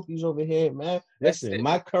want trophies over here, man. Listen,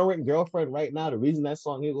 my current girlfriend right now, the reason that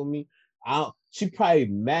song hit with me, she's probably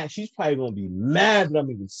mad. She's probably going to be mad that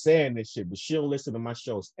I'm even saying this shit, but she don't listen to my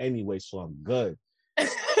shows anyway, so I'm good.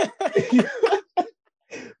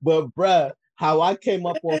 But, bruh, how I came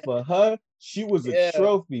up off of her, She was a Yeah.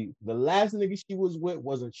 trophy. The last nigga she was with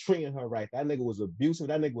wasn't treating her right. That nigga was abusive.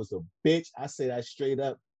 That nigga was a bitch. I say that straight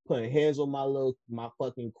up. Putting hands on my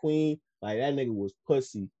fucking queen. Like that nigga was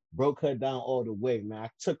pussy. Broke her down all the way, man. I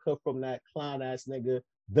took her from that clown ass nigga,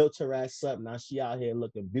 built her ass up. Now she out here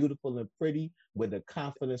looking beautiful and pretty with the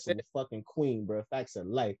confidence of a fucking queen, bro. Facts of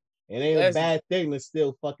life. It ain't a bad thing to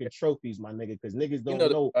steal fucking trophies, my nigga, because niggas don't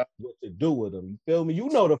know what to do with them. You feel me? You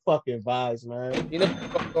know the fucking vibes, man. You know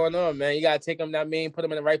what's going on, man. You gotta take them, that mean, put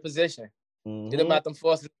them in the right position. Get them out them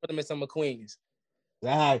forces, put them in some McQueens.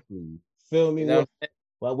 Exactly. Feel me? You know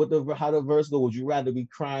well, with how the verse go, would you rather be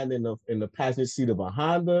crying in the passenger seat of a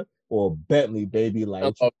Honda or a Bentley, baby? Like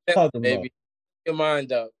what you talking baby. about? Get your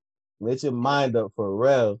mind up. Let your mind up for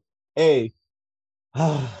real. Hey,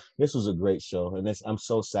 this was a great show, and I'm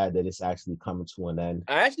so sad that it's actually coming to an end.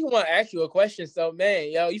 I actually want to ask you a question. So,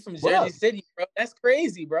 man, yo, you from Jersey City, bro? That's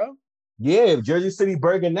crazy, bro. Yeah, Jersey City,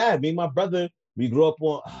 Bergen Ave. Me and my brother, we grew up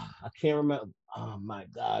on. I can't remember. Oh my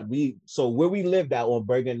God, where we lived at on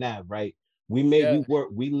Bergen Ave, right? We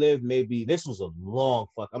lived maybe. This was a long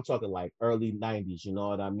fuck. I'm talking like early '90s. You know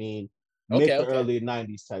what I mean? Mid to early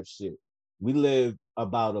 '90s type shit. We lived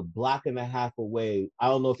about a block and a half away. I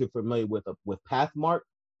don't know if you're familiar with Pathmark.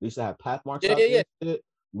 We used to have Pathmarks out there.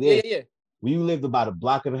 Yeah. We lived about a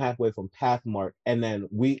block and a half away from Pathmark, and then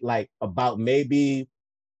we like about maybe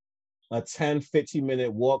a 10-15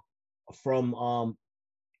 minute walk from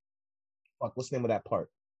what's the name of that park?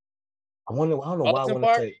 I don't know why I want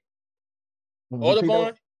to say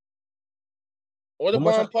Audubon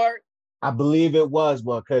Park. I believe it was,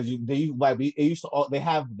 but because they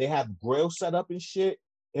have grill set up and shit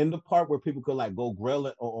in the park where people could like go grill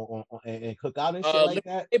and cook out and shit like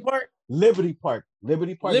that. Liberty Park.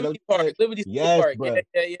 Yes, bro.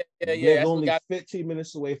 Yeah. They're only 15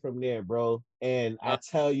 minutes away from there, bro. And I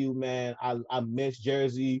tell you, man, I miss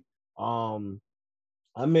Jersey. I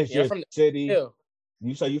miss Jersey City. Hill.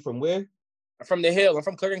 You say you from where? I'm from the Hill. I'm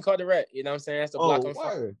from Clear and Carteret. You know what I'm saying? That's the block I'm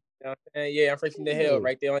from. You know what I'm saying? Yeah, I'm from the Hill,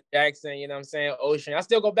 right there on Jackson. You know what I'm saying? Ocean. I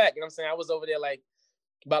still go back. You know what I'm saying? I was over there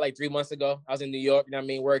about 3 months ago. I was in New York. You know what I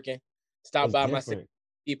mean? Working. Stopped by my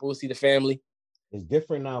people, see the family. It's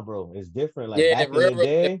different now, bro. It's different. Like back in the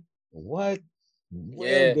day, real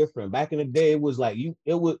different. Back in the day, it was like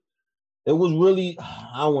it was really,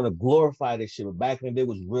 I don't want to glorify this shit, but back in the day, it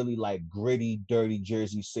was really like gritty, dirty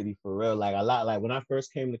Jersey City for real. Like a lot, like when I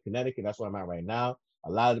first came to Connecticut, that's where I'm at right now.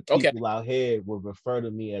 A lot of the people out here would refer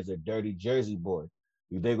to me as a dirty Jersey boy.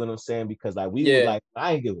 You dig what I'm saying? Because like we were like,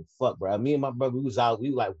 I ain't give a fuck, bro. Me and my brother,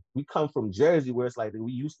 we come from Jersey where it's like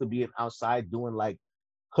we used to be outside doing like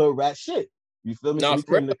hood rat shit. You feel me? So we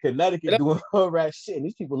came to Connecticut doing hood rat shit. And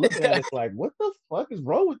these people looking at us like, what the fuck is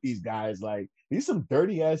wrong with these guys? Like, these some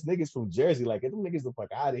dirty ass niggas from Jersey. Like, get them niggas the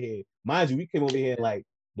fuck out of here. Mind you, we came over here like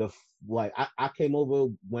I came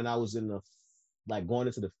over when I was in the going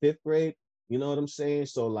into the 5th grade. You know what I'm saying?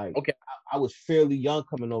 So like I was fairly young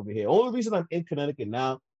coming over here. Only reason I'm in Connecticut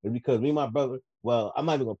now is because me and my brother, well, I'm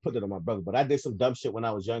not even gonna put it on my brother, but I did some dumb shit when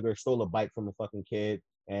I was younger, stole a bike from a fucking kid,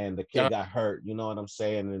 and the kid got hurt. You know what I'm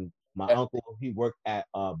saying? And my uncle, he worked at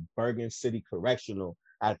Bergen City Correctional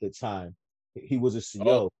at the time. He was a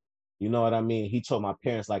CO. You know what I mean? He told my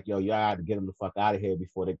parents, like, yo, y'all had to get him the fuck out of here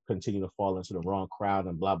before they continue to fall into the wrong crowd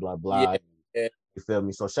and blah, blah, blah. You feel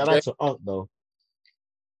me? So shout out to Unc, though.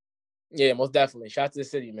 Yeah, most definitely. Shout out to the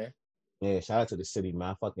city, man. Yeah, shout out to the city,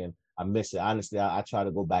 man. I miss it. Honestly, I try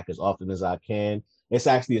to go back as often as I can. It's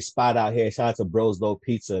actually a spot out here. Shout out to Bros Low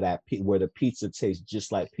Pizza, where the pizza tastes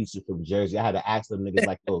just like pizza from Jersey. I had to ask them niggas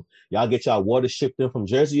like, yo, y'all get y'all water shipped in from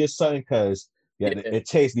Jersey or something? Because it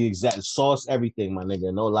tastes the exact sauce, everything, my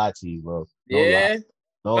nigga. No lie to you, bro.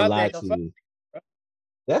 No lie to you.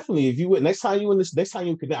 Definitely, if you would next time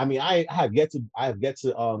you could. I mean, I have yet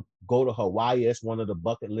to go to Hawaii. That's one of the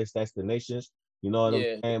bucket list destinations. You know what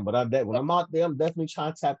I'm saying? But when I'm out there, I'm definitely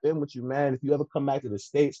trying to tap in with you, man. If you ever come back to the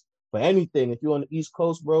States for anything, if you're on the East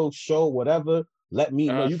Coast, bro, show whatever, let me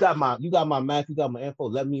know. You got my map, you got my info.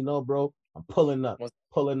 Let me know, bro. I'm pulling up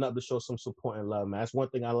to show some support and love, man. That's one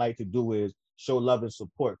thing I like to do is show love and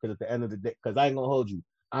support. Because at the end of the day, because I ain't gonna hold you,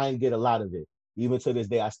 I ain't get a lot of it. Even to this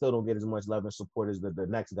day, I still don't get as much love and support as the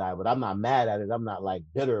next guy, but I'm not mad at it. I'm not like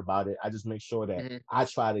bitter about it. I just make sure that I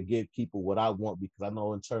try to give people what I want because I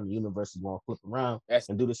know in turn the universe is going to flip around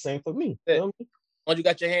and do the same for me. Feel me? Once you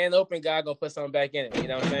got your hand open, God gonna put something back in it. You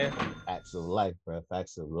know what I'm saying? Facts of life, bro.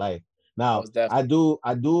 Facts of life. Now, I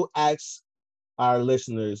do ask our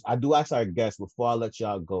listeners, I do ask our guests before I let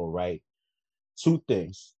y'all go, right? 2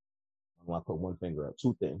 things. I want to put one finger up.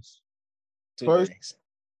 2 things.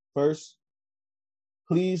 First,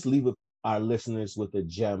 please leave our listeners with a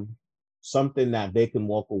gem something that they can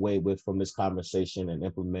walk away with from this conversation and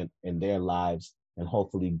implement in their lives and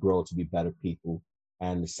hopefully grow to be better people.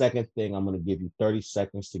 And the second thing, I'm going to give you 30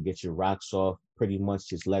 seconds to get your rocks off. Pretty much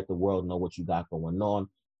just let the world know what you got going on.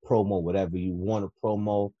 Promo whatever you want to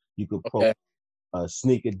promo. You could promo a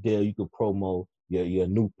sneaker deal. You could promo your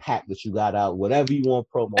new pack that you got out. Whatever you want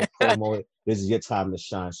promo it. This is your time to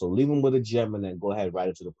shine. So leave them with a gem and then go ahead right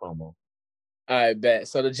into the promo. All right, bet.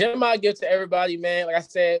 So the gem I give to everybody, man, like I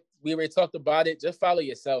said, we already talked about it. Just follow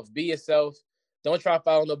yourself. Be yourself. Don't try to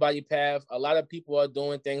follow nobody's path. A lot of people are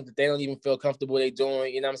doing things that they don't even feel comfortable they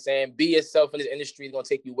doing. You know what I'm saying? Be yourself in this industry. It's going to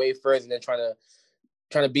take you way further than trying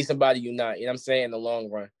to be somebody you're not. You know what I'm saying? In the long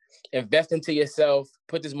run. Invest into yourself.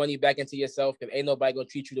 Put this money back into yourself because ain't nobody going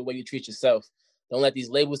to treat you the way you treat yourself. Don't let these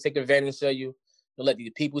labels take advantage of you. Don't let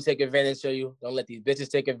these people take advantage of you. Don't let these bitches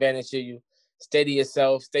take advantage of you. Stay to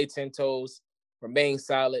yourself. Stay 10 toes. Remain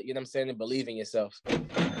solid. You know what I'm saying? And believe in yourself.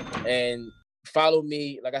 And follow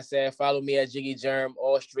me. Like I said, follow me at Jiggy Germ.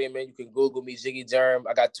 All streaming. You can Google me, Jiggy Germ.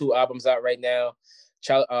 I got 2 albums out right now.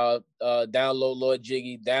 Download Lord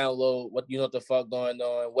Jiggy. Download what you know what the fuck going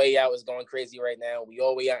on. Way Out is going crazy right now. We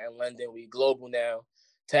all way out in London. We global now.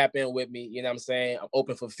 Tap in with me. You know what I'm saying? I'm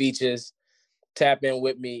open for features. Tap in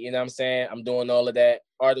with me. You know what I'm saying? I'm doing all of that.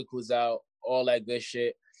 Articles out. All that good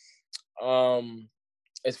shit.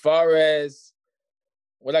 As far as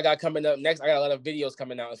what I got coming up next, I got a lot of videos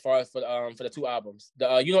coming out as far as for the 2 albums.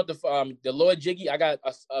 The Lord Jiggy, I got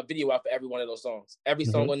a video out for every one of those songs. Every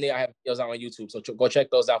song on there, I have videos out on YouTube. So go check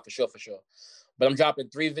those out for sure. But I'm dropping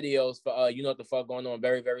 3 videos for you know what the fuck going on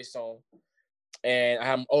very, very soon. And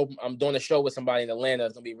I'm doing a show with somebody in Atlanta.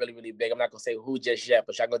 It's gonna be really, really big. I'm not gonna say who just yet,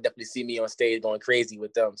 but y'all gonna definitely see me on stage going crazy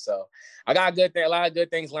with them. So I got a lot of good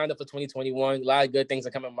things lined up for 2021. A lot of good things are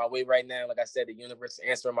coming my way right now. Like I said, the universe is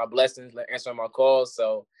answering my blessings, answering my calls.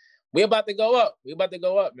 So we about to go up.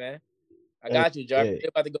 Man. I got you, Jar. We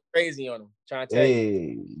about to go crazy on them. Trying to tell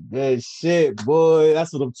you. Good shit, boy.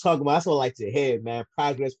 That's what I'm talking about. That's what I like to hear, man.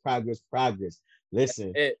 Progress.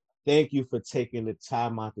 Listen. Thank you for taking the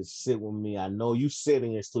time out to sit with me. I know you sitting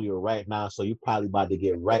in your studio right now, so you're probably about to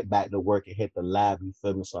get right back to work and hit the lab, you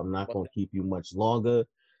feel me? So I'm not going to keep you much longer.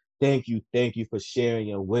 Thank you for sharing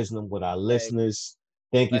your wisdom with our listeners.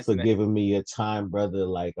 Thank you for giving me your time, brother.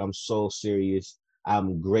 Like, I'm so serious.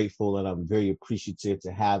 I'm grateful and I'm very appreciative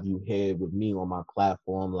to have you here with me on my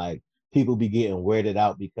platform. Like, people be getting weirded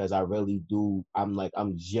out because I really do.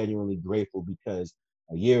 I'm genuinely grateful because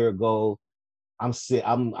a year ago, I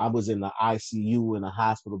was in the ICU in a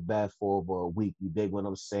hospital bed for over a week. You dig what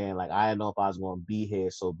I'm saying? Like, I didn't know if I was going to be here.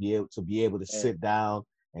 So be able to sit down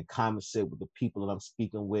and conversate with the people that I'm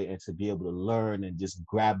speaking with and to be able to learn and just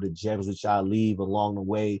grab the gems that y'all leave along the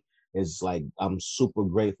way is like, I'm super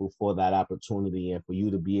grateful for that opportunity and for you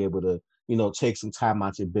to be able to, you know, take some time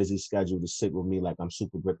out your busy schedule to sit with me. Like, I'm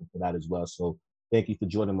super grateful for that as well. So thank you for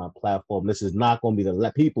joining my platform. This is not going to be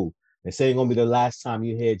the people. This ain't gonna be the last time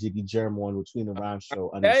you hear Jiggy Germ on Between the Rhyme Show.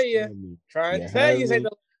 Understand me? Trying to tell you, ain't the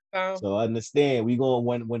last time. So understand, we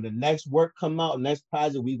going when the next work come out, next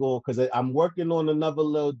project, we going because I'm working on another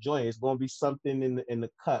little joint. It's gonna be something in the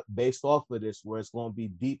cut based off of this, where it's gonna be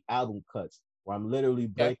deep album cuts, where I'm literally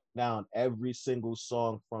breaking down every single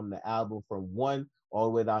song from the album from 1 all the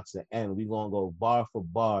way down to the end. We gonna go bar for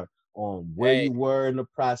bar on where you were in the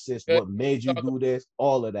process, what made you do this,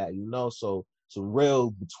 all of that, you know. So some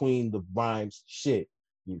real Between the Rhymes shit.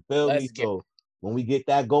 You feel me? So when we get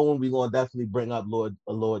that going, we're gonna definitely bring up Lord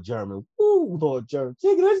German. Woo, Lord German.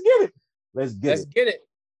 Let's get it. Let's get it.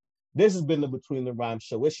 This has been the Between the Rhymes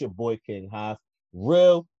Show. It's your boy King Hoff.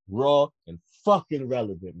 Real, raw, and fucking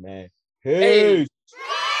relevant, man. Peace. Hey.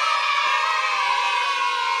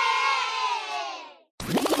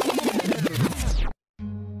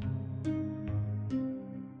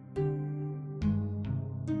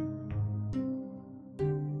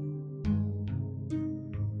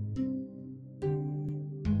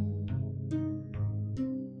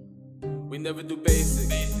 We never do basic.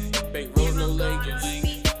 Bank rolls, no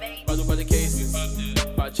leggings. Bottle by the cases.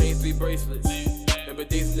 Buy chains, 3 bracelets. Remember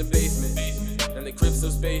days in the basement. And the crib so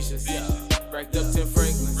spacious. Yeah. Racked up 10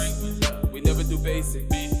 Franklins. We never do basic.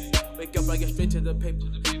 Wake up, I get straight to the paper.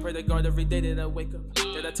 Pray to God every day that I wake up.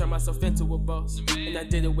 That I turn myself into a boss. And I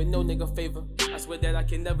did it with no nigga favor. I swear that I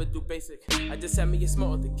can never do basic. I just had me a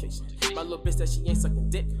small vacation. My little bitch that she ain't sucking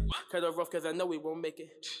dick. Cut her off cause I know we won't make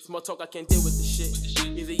it. Small talk, I can't deal with the shit.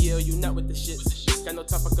 Either yeah or you not with the shits. Got no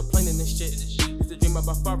time for complaining and shit. Used to dream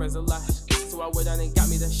about far as a lot. So I went out and got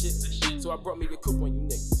me that shit. So I brought me a coupe on you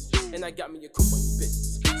niggas. And I got me a coupe on you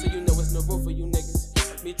bitches. So you know it's no room for you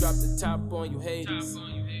niggas. Me drop the top on you haters.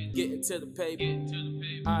 Getting to the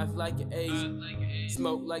paper. Eyes like an Asian.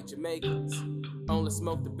 Smoke like Jamaicans. Only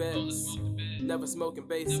smoke the best. Never smoking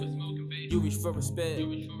basic. You reach for respect.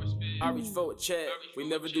 I reach for a check. We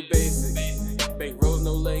never do basic. Bank rolls,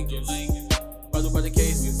 no Lincolns. Bottle by the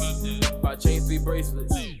cases. Buy chains, 3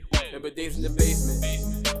 bracelets. Remember days in the basement.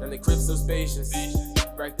 And the crib so spacious.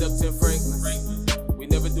 Racked up 10 Franklins. We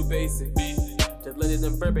never do basic. Just landed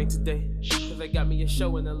in Burbank today. Cause I got me a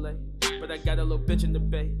show in LA. But I got a little bitch in the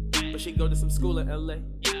Bay. But she go to some school in LA.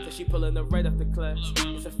 So she pulling up right after class.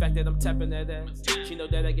 It's the fact that I'm tapping that ass. She know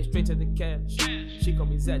that I get straight to the cash. She call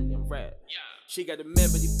me Zaddy and Rad. She got a man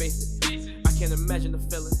but he basic. I can't imagine the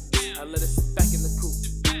feeling. I let her sit back in the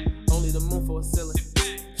coupe. Only the moon for a ceiling.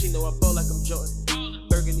 She know I ball like I'm Jordan.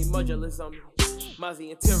 Burgundy modulars on me.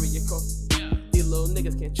 Mozzie interior coffee. These little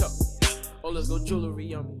niggas can't chop me. All this gold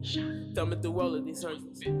jewelry on me. Thumbing through all of these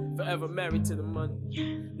hundreds. Forever married to the money.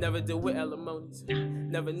 Never deal with alimonies.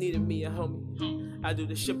 Never needed me a homie. I do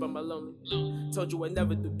the shit by my lonely. Told you I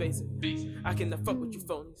never do basic. I cannot fuck with you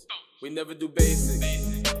phonies. We never do basic.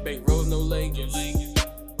 Bank rolls, no Lincolns.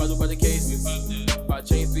 Bottle by the cases. Buy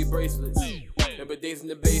chains, 3 bracelets. Remember days in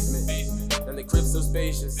the basement. And the crib so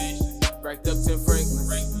spacious. Racked up 10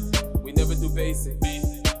 Franklins. We never do basic.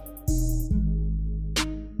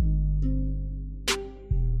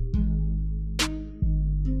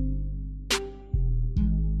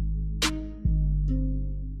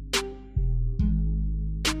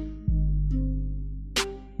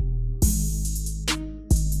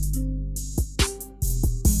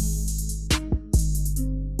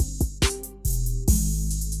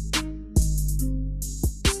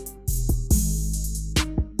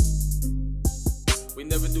 We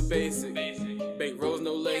never do basic. Bank rolls,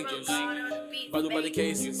 no Lincolns. Bottle by the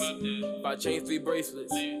cases. Buy chains, 3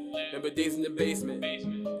 bracelets. Remember days in the basement.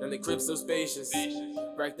 And the crib so spacious.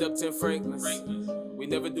 Racked up 10 Franklins. We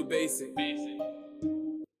never do basic.